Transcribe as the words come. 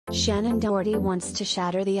Shannen Doherty wants to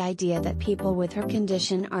shatter the idea that people with her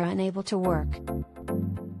condition are unable to work.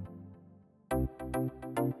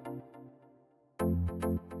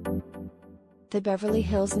 The Beverly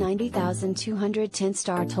Hills 90,210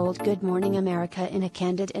 star told Good Morning America in a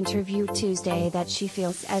candid interview Tuesday that she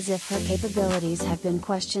feels as if her capabilities have been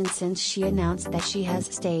questioned since she announced that she has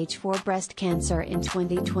stage 4 breast cancer in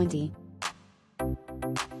 2020.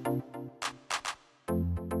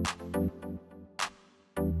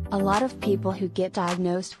 A lot of people who get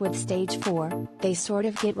diagnosed with stage 4, they sort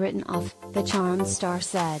of get written off, the Charmed star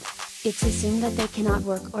said. It's assumed that they cannot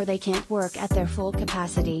work or they can't work at their full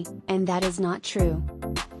capacity, and that is not true.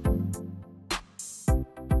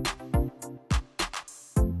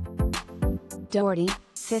 Doherty,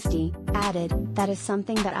 50, added, "That is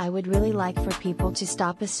something that I would really like for people to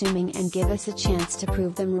stop assuming and give us a chance to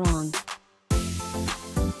prove them wrong."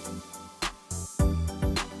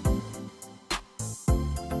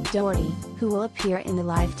 Doherty, who will appear in the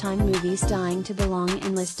Lifetime movies Dying to Belong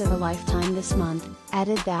and List of a Lifetime this month,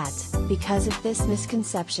 added that, because of this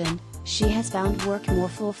misconception, she has found work more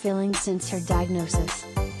fulfilling since her diagnosis.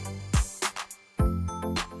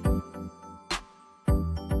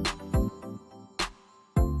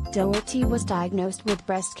 Doherty was diagnosed with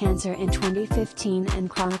breast cancer in 2015 and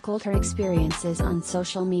chronicled her experiences on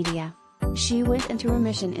social media. She went into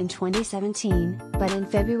remission in 2017, but in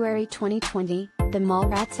February 2020, the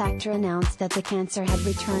Mallrats actor announced that the cancer had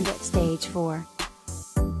returned at stage 4.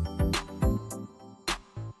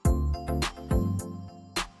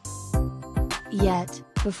 Yet,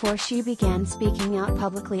 before she began speaking out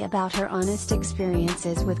publicly about her honest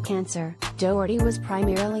experiences with cancer, Doherty was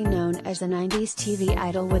primarily known as a 90s TV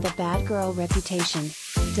idol with a bad girl reputation.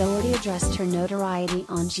 Doherty addressed her notoriety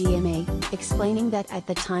on GMA, explaining that at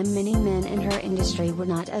the time many men in her industry were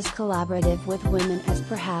not as collaborative with women as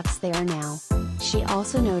perhaps they are now. She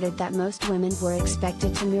also noted that most women were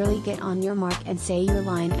expected to merely get on your mark and say your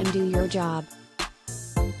line and do your job.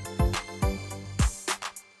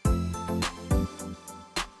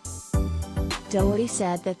 Doherty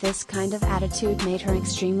said that this kind of attitude made her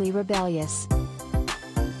extremely rebellious.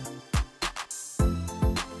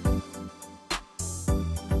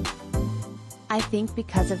 "I think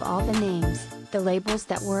because of all the names, the labels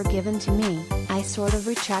that were given to me, I sort of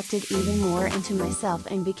retracted even more into myself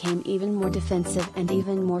and became even more defensive and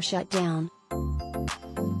even more shut down."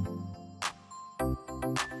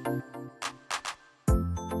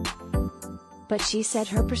 But she said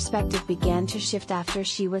her perspective began to shift after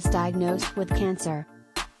she was diagnosed with cancer.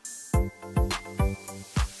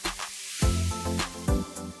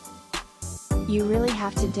 "You really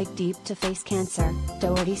have to dig deep to face cancer,"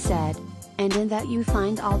 Doherty said. "And in that you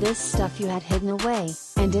find all this stuff you had hidden away,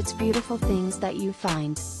 and it's beautiful things that you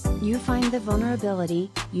find. You find the vulnerability,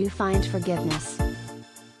 you find forgiveness.